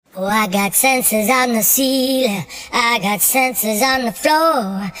Oh, I got sensors on the ceiling, I got sensors on the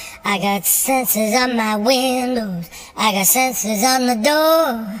floor, I got sensors on my windows, I got sensors on the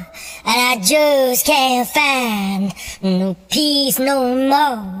door, and I just can't find no peace no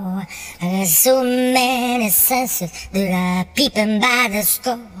more. I got so many sensors that are peeping by the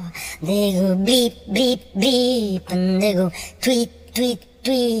score. They go bleep, bleep, bleep, and they go tweet, tweet,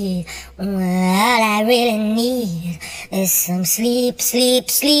 tweet. Well, all I really need is some sleep, sleep,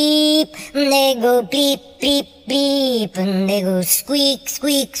 sleep. And they go bleep, bleep, bleep, and they go squeak,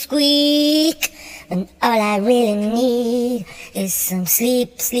 squeak, squeak. And all I really need is some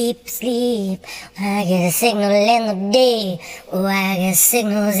sleep, sleep, sleep. I get a signal in the day, oh, I get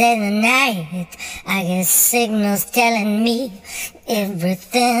signals in the night. I get signals telling me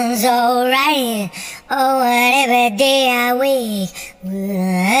everything's alright. Oh, and every day I wake with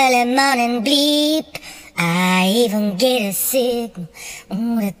an early morning bleep. I even get a signal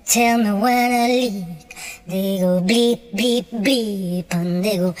to tell me when to leave. They go bleep, bleep, bleep, and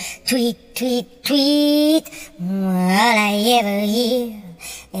they go tweet, tweet, tweet. All I ever hear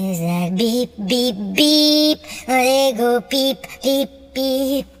is that beep, beep, beep. They go beep, beep,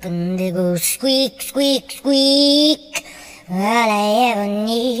 beep, and they go squeak, squeak, squeak. All I ever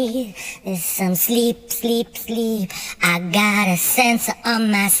need is some sleep, sleep, sleep. I got a sensor on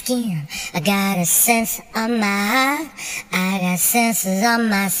my skin, I got a sensor on my heart, I got sensors on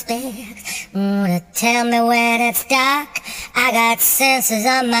my specs to tell me when it's dark. I got sensors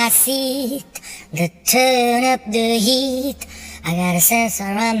on my seat that turn up the heat. I got a sensor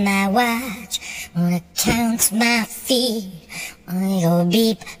on my watch that counts my feet. They go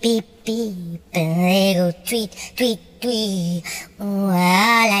beep, beep, beep, and they go tweet, tweet, tweet. Oh, all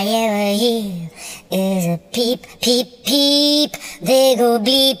I ever hear is a peep, peep, peep. They go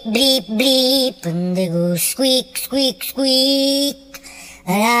bleep, bleep, bleep, and they go squeak, squeak, squeak.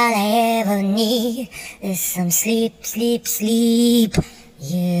 And all I ever need is some sleep, sleep, sleep.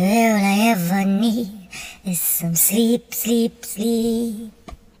 Yeah, all I ever need is some sleep, sleep, sleep.